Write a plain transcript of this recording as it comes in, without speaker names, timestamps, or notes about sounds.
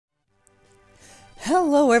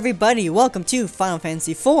Hello everybody, welcome to Final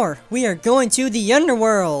Fantasy IV. We are going to the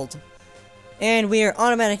underworld. And we are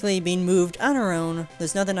automatically being moved on our own.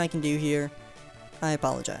 There's nothing I can do here. I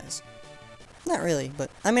apologize. Not really,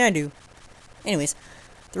 but I mean I do. Anyways,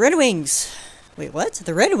 the Red Wings. Wait, what?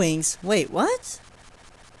 The Red Wings? Wait, what?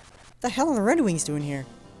 The hell are the Red Wings doing here?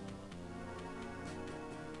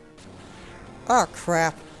 Oh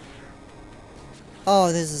crap.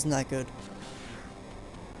 Oh, this is not good.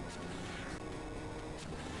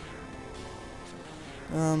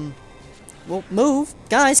 Well, move.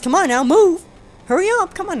 Guys, come on now, move! Hurry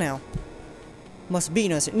up, come on now. Must have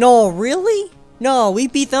beaten us. No, really? No, we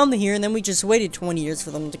beat them here and then we just waited 20 years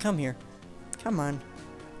for them to come here. Come on.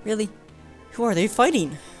 Really? Who are they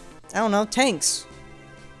fighting? I don't know, tanks.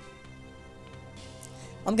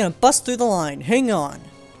 I'm gonna bust through the line. Hang on.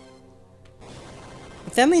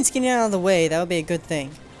 If that means getting out of the way, that would be a good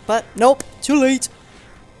thing. But, nope, too late.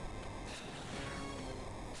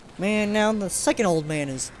 Man, now the second old man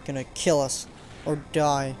is gonna kill us. Or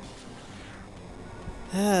die.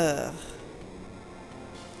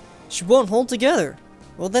 She won't hold together.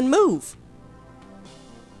 Well then move.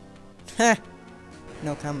 Heh.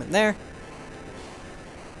 No comment there.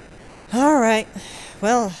 Alright.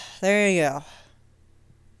 Well, there you go.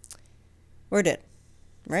 We're dead.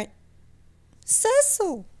 Right?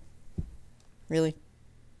 Cecil! Really?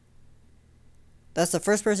 That's the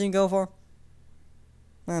first person you go for?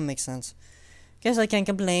 That makes sense. Guess I can't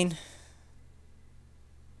complain.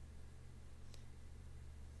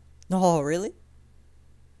 Oh, really?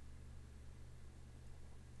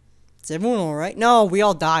 Is everyone alright? No, we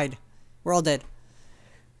all died. We're all dead.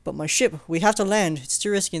 But my ship, we have to land. It's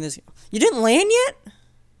too risky in this. You didn't land yet?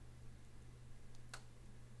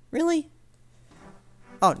 Really?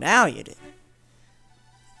 Oh, now you did.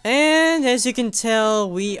 And as you can tell,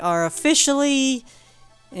 we are officially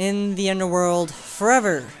in the underworld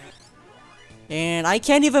forever. And I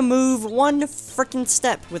can't even move one freaking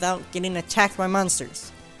step without getting attacked by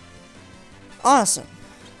monsters. Awesome.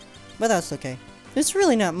 But that's okay. There's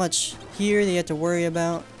really not much here that you have to worry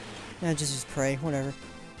about. Yeah, just pray, whatever.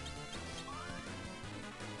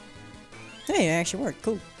 Hey, it actually worked.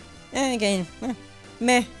 Cool. And again,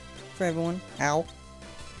 meh for everyone. Ow.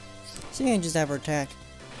 So you can just have her attack.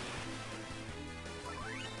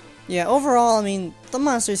 Yeah, overall, I mean, the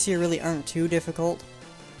monsters here really aren't too difficult.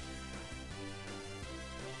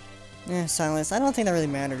 Silence. I don't think that really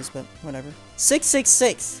matters, but whatever.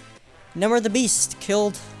 666! Number of the beast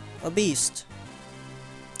killed a beast.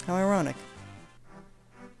 How ironic.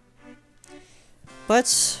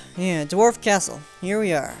 But, yeah, Dwarf Castle. Here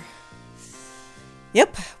we are.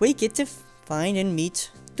 Yep, we get to find and meet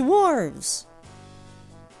dwarves.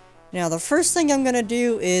 Now, the first thing I'm gonna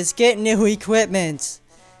do is get new equipment.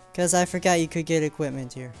 Because I forgot you could get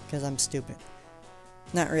equipment here. Because I'm stupid.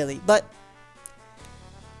 Not really, but...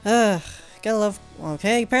 gotta love...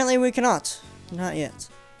 Okay, apparently we cannot. Not yet.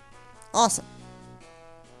 Awesome.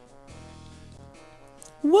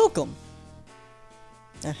 Welcome.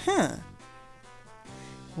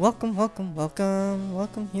 Welcome, welcome, welcome.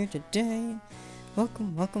 Welcome here today.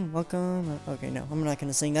 Welcome, welcome, welcome. Okay, no, I'm not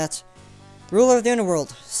gonna sing that. Ruler of the Underworld,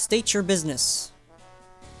 state your business.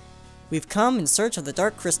 We've come in search of the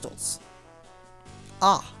dark crystals.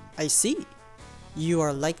 Ah, I see. You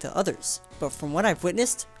are like the others, but from what I've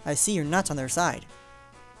witnessed, I see you're not on their side.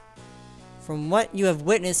 From what you have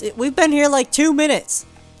witnessed, we've been here like 2 minutes.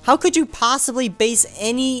 How could you possibly base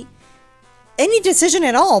any decision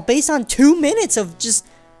at all based on 2 minutes of just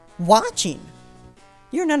watching?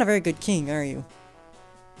 You're not a very good king, are you?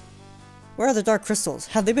 Where are the dark crystals?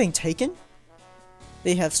 Have they been taken?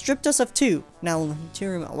 They have stripped us of 2. Now only 2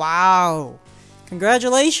 remain. Wow!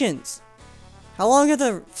 Congratulations! How long have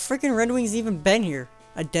the freaking Red Wings even been here?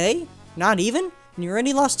 A day? Not even? And you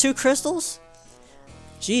already lost 2 crystals?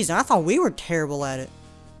 Jeez, I thought we were terrible at it.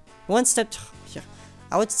 One step... Yeah,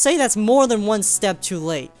 I would say that's more than 1 step too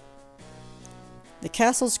late. The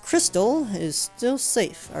castle's crystal is still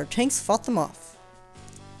safe. Our tanks fought them off.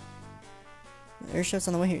 The airship's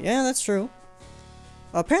on the way here. Yeah, that's true.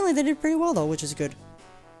 Apparently they did pretty well though, which is good.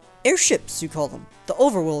 Airships, you call them. The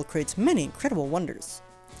overworld creates many incredible wonders.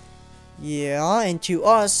 Yeah, and to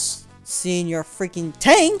us, seeing your freaking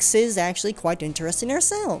tanks is actually quite interesting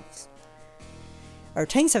ourselves. Our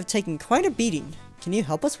tanks have taken quite a beating. Can you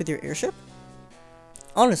help us with your airship?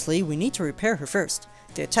 Honestly, we need to repair her first.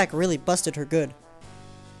 The attack really busted her good.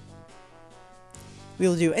 We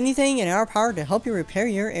will do anything in our power to help you repair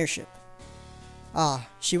your airship. Ah,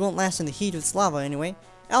 she won't last in the heat of this lava anyway.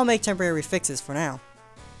 I'll make temporary fixes for now.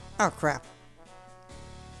 Oh crap.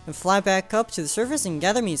 And fly back up to the surface and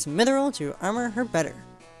gather me some mineral to armor her better.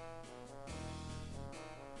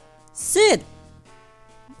 Sid!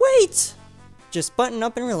 Wait! Just button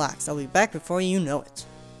up and relax. I'll be back before you know it.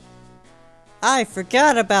 I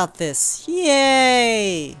forgot about this.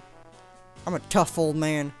 Yay! I'm a tough old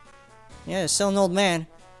man. Yeah, still an old man.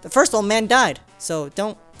 The first old man died, so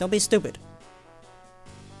don't be stupid.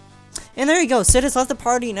 And there you go. Sid has left the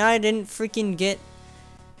party, and I didn't freaking get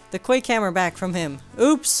the quick hammer back from him.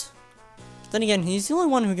 Oops. Then again, he's the only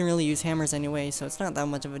one who can really use hammers anyway, so it's not that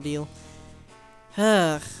much of a deal.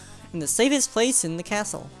 In the safest place in the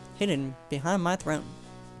castle, hidden behind my throne.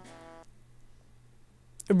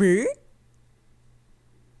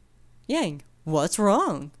 Yang, what's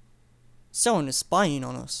wrong? Someone is spying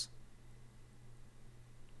on us.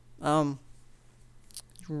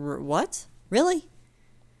 What? Really?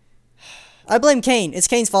 I blame Kain. It's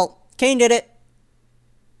Kain's fault. Kain did it.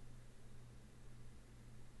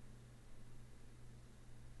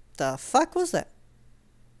 The fuck was that?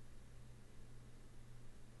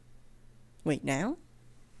 Wait, now?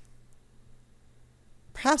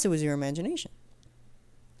 Perhaps it was your imagination.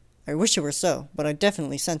 I wish it were so, but I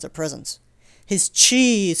definitely sense a presence. His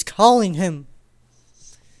chi is calling him.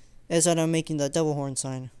 As I'm making the devil horn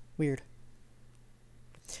sign. Weird.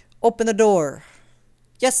 Open the door.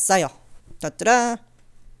 Yes, sire. Da-da-da.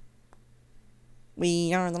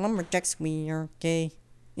 We are the lumberjacks. We are gay.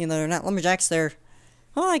 You know, they're not lumberjacks. They're...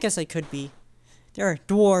 Well, I guess they could be. They're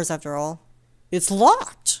dwarves, after all. It's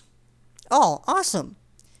locked! Oh, awesome.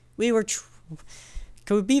 We were...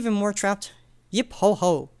 Could we be even more trapped? Yip ho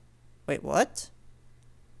ho. Wait, what?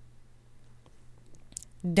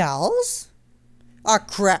 Dolls? Oh,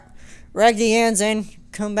 crap. Raggedy Ann's in.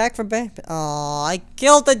 Come back from bed. Oh, I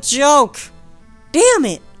killed the joke. Damn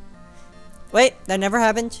it. Wait, that never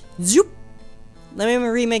happened. Zoop. Let me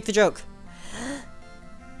remake the joke.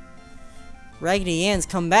 Raggedy Ann's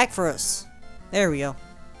come back for us. There we go.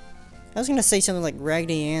 I was gonna say something like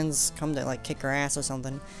Raggedy Ann's come to like kick her ass or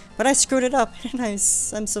something, but I screwed it up and I'm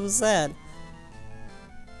so sad.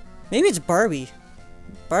 Maybe it's Barbie.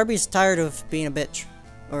 Barbie's tired of being a bitch.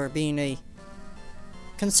 Or being a...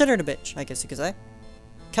 considered a bitch, I guess you could say.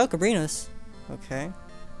 Calcabrinas. Okay.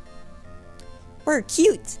 We're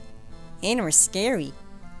cute. And we're scary.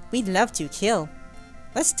 We'd love to kill.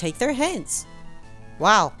 Let's take their heads.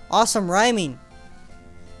 Wow, awesome rhyming.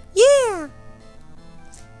 Yeah!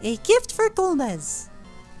 A gift for Golbez.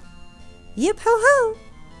 Yip ho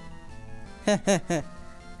ho!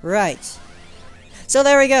 Right. So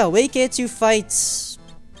there we go. We get to fight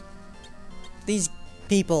these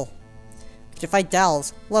people. We get to fight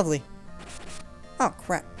dolls. Lovely. Oh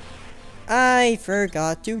crap. I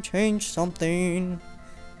forgot to change something.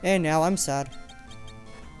 And now I'm sad.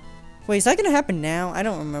 Wait, is that gonna happen now? I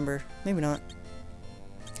don't remember. Maybe not.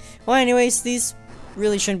 Well, anyways, these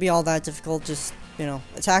really shouldn't be all that difficult. Just, you know,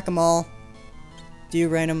 attack them all. Do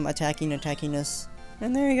random attackiness.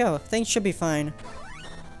 And there you go. Things should be fine.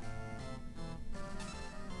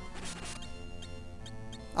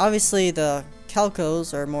 Obviously, the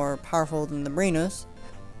Calcos are more powerful than the Brinas.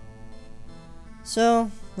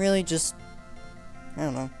 So, really just... I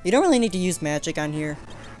don't know. You don't really need to use magic on here.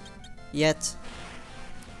 Yet.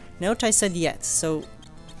 Note I said yet. So,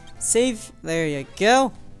 save. There you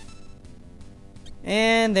go.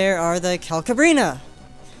 And there are the Calcabrina.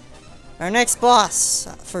 Our next boss.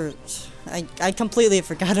 I completely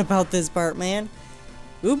forgot about this part, man.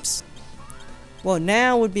 Oops. Well,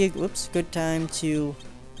 now would be a good time to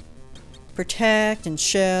protect and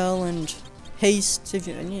shell and haste.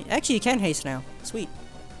 Actually, you can haste now. Sweet.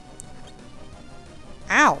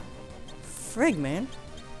 Ow. Frig, man.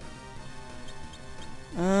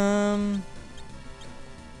 Yeah,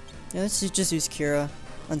 let's just use Kira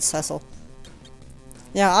on Cecil.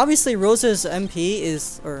 Yeah, obviously Rosa's MP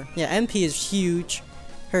is, MP is huge.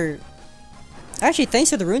 Her, actually, thanks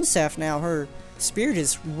to the rune staff now, her spirit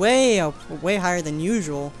is way higher than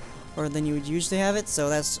usual, or than you would usually have it. So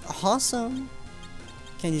that's awesome.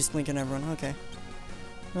 Can't use Blink on everyone. Okay.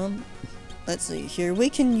 Let's see here. We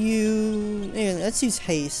can use. Yeah, let's use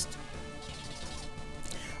haste.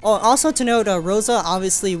 Oh, also to note, Rosa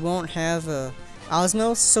obviously won't have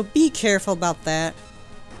Osmos, so be careful about that.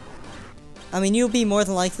 I mean, you'll be more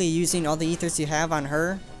than likely using all the ethers you have on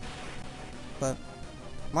her. But,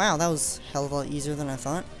 wow, that was a hell of a lot easier than I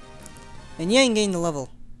thought. And you ain't gained the level.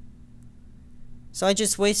 So I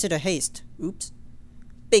just wasted a haste. Oops.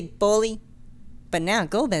 Big bully. But now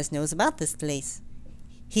Golbez knows about this place.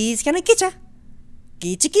 He's gonna get ya.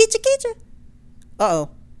 Get ya. Uh-oh.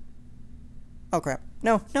 Oh, crap.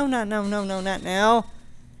 No, not now.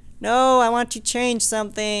 No, I want to change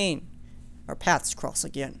something. Our paths cross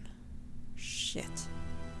again. Shit.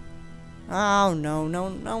 Oh, no,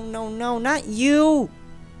 not you!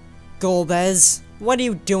 Golbez, what are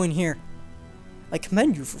you doing here? I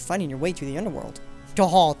commend you for finding your way through the underworld.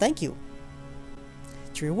 Oh, thank you.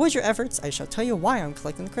 To reward your efforts, I shall tell you why I'm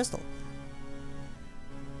collecting the crystal.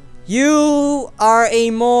 You are a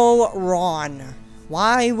moron.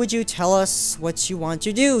 Why would you tell us what you want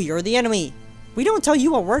to do? You're the enemy. We don't tell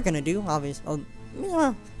you what we're gonna do, obvious.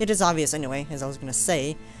 Yeah, it is obvious anyway, as I was gonna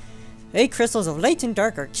say. 8 crystals of light and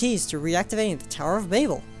dark are keys to reactivating the Tower of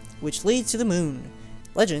Babel, which leads to the moon.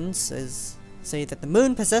 Legends say that the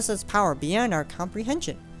moon possesses power beyond our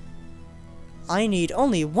comprehension. I need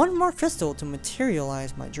only 1 more crystal to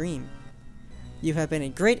materialize my dream. You have been a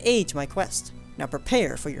great aid to my quest. Now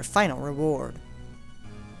prepare for your final reward.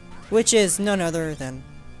 Which is none other than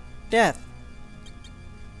death.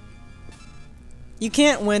 You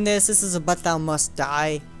can't win this. This is a but thou must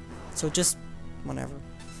die. So just whatever.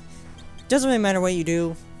 Doesn't really matter what you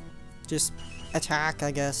do. Just attack,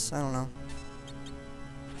 I guess. I don't know.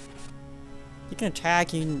 You can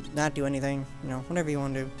attack, you can not do anything. You know, whatever you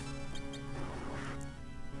want to do.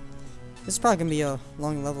 This is probably gonna be a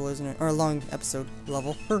long level, isn't it? Or a long episode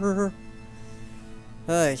level.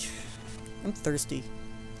 Hey, I'm thirsty.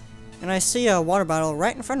 And I see a water bottle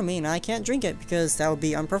right in front of me and I can't drink it because that would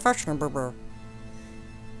be unprofessional.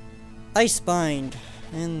 Ice bind.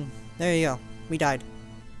 And there you go. We died.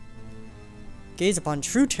 Gaze upon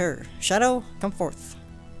true terror. Shadow, come forth.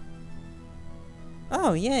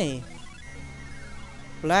 Oh, yay.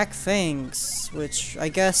 Black Fangs, which I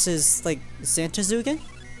guess is like Santazuken,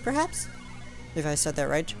 perhaps? If I said that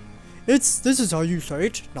right. This is how you say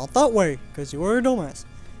it, not that way, because you are a dumbass.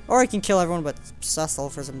 Or I can kill everyone but Cecil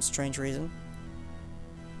for some strange reason.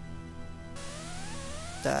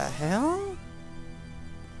 The hell?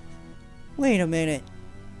 Wait a minute.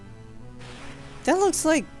 That looks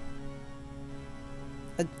like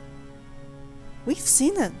a... We've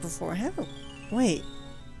seen that before, haven't we? Wait.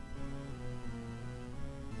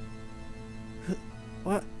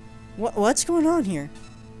 What's going on here?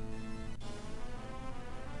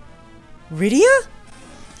 Rydia?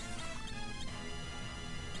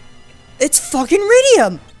 It's fucking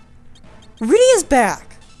Rydia! Rydia's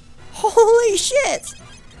back! Holy shit!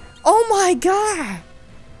 Oh my god!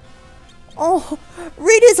 Oh,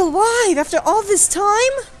 Rydia's alive after all this time?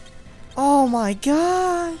 Oh my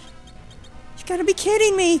god! You gotta be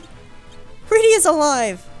kidding me! Rydia's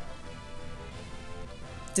alive!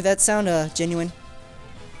 Did that sound genuine?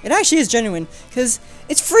 It actually is genuine, because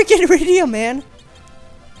it's freaking Rydia, man!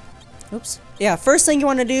 Oops. Yeah, first thing you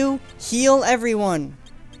want to do, heal everyone.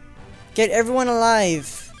 Get everyone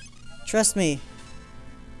alive. Trust me.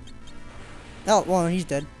 Oh, well, he's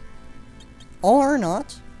dead. Or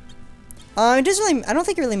not. It doesn't really, I don't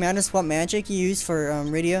think it really matters what magic you use for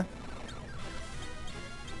Rydia.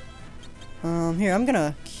 Here, I'm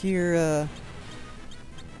gonna cure,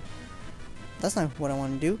 that's not what I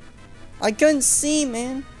want to do. I couldn't see,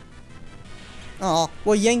 man. Oh,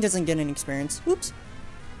 well, Yang doesn't get any experience. Oops.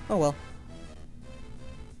 Oh well.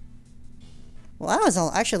 Well, that was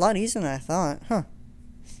actually a lot easier than I thought. Huh.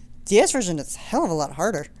 DS version is a hell of a lot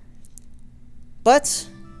harder. But,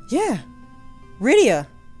 yeah. Rydia.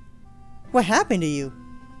 What happened to you?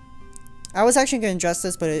 I was actually going to address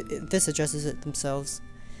this, but this addresses it themselves.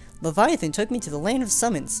 Leviathan took me to the land of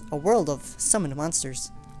summons, a world of summoned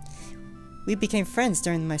monsters. We became friends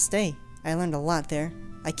during my stay. I learned a lot there.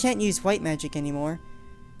 I can't use white magic anymore,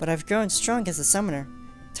 but I've grown strong as a summoner.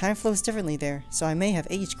 Time flows differently there, so I may have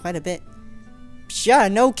aged quite a bit. Yeah,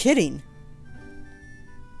 no kidding.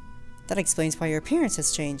 That explains why your appearance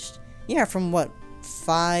has changed. Yeah, from what,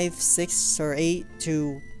 5, 6, or 8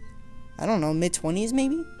 to, I don't know, mid-20s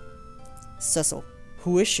maybe? Cecil,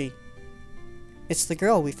 who is she? It's the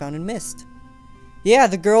girl we found in Mist. Yeah,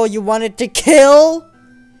 the girl you wanted to kill?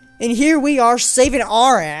 And here we are saving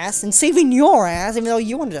our ass and saving your ass, even though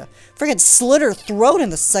you wanted to freaking slit her throat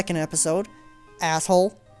in the second episode.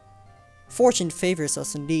 Asshole. Fortune favors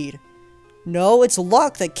us indeed. No, it's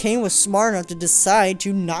luck that Kain was smart enough to decide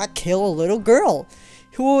to not kill a little girl,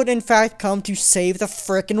 who would in fact come to save the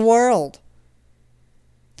frickin' world.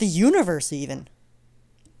 The universe, even.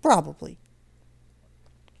 Probably.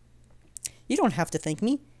 You don't have to thank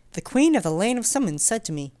me. The Queen of the Land of Summons said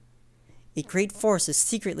to me, "A great force is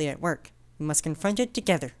secretly at work. We must confront it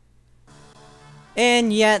together."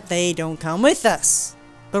 And yet they don't come with us.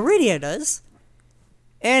 But Rydia does.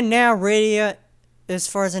 And now Rydia, as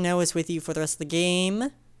far as I know, is with you for the rest of the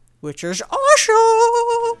game, which is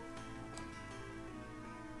awesome!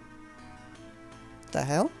 The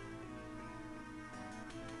hell?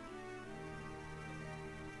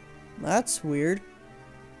 That's weird.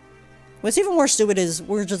 What's even more stupid is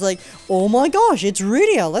we're just like, oh my gosh, it's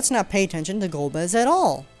Rydia. Let's not pay attention to Golbez at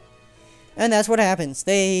all. And that's what happens.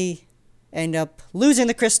 They end up losing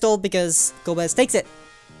the crystal because Golbez takes it.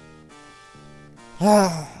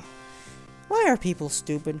 Why are people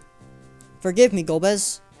stupid? Forgive me,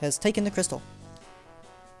 Golbez has taken the crystal.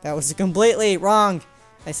 That was completely wrong.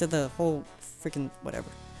 I said the whole freaking whatever.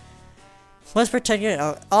 Must protect it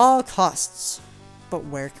at all costs. But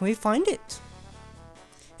where can we find it?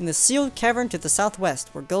 In the sealed cavern to the southwest,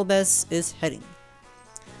 where Golbez is heading.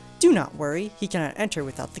 Do not worry, he cannot enter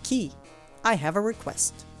without the key. I have a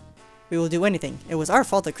request. We will do anything. It was our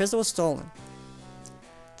fault the crystal was stolen.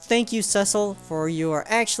 Thank you, Cecil, for you are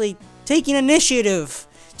actually taking initiative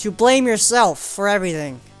to blame yourself for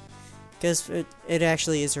everything. Because it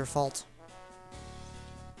actually is your fault.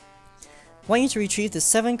 Want you to retrieve the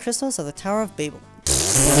 7 crystals of the Tower of Babel.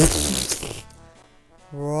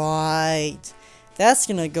 Right. That's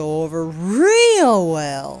gonna go over real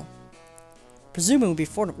well. Presumably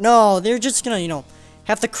before... No, they're just gonna, you know,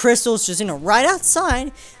 have the crystals just, you know, right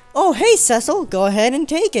outside. Oh, hey, Cecil, go ahead and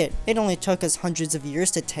take it. It only took us hundreds of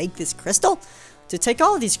years to take this crystal. To take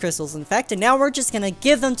all of these crystals, in fact. And now we're just gonna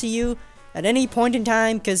give them to you at any point in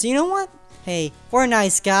time. Because, you know what? Hey, we're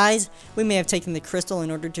nice guys. We may have taken the crystal in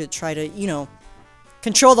order to try to, you know,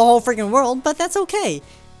 control the whole freaking world. But that's okay.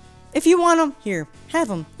 If you want them, here, have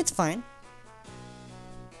them. It's fine.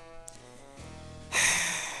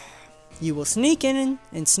 You will sneak in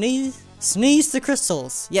and sneeze the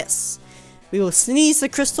crystals. Yes. We will sneeze the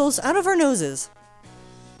crystals out of our noses.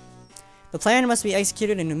 The plan must be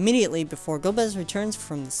executed immediately before Golbez returns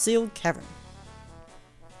from the sealed cavern.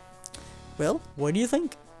 Well, what do you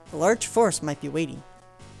think? A large force might be waiting.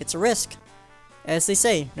 It's a risk. As they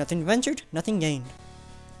say, nothing ventured, nothing gained.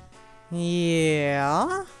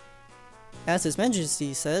 Yeah. As His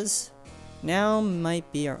Majesty says, now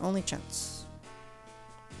might be our only chance.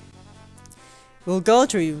 We'll go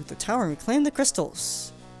to the tower and reclaim the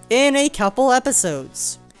crystals in a couple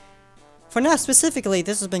episodes. For now, specifically,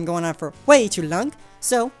 this has been going on for way too long,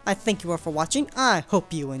 so I thank you all for watching. I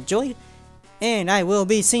hope you enjoyed, and I will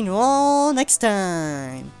be seeing you all next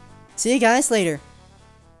time. See you guys later.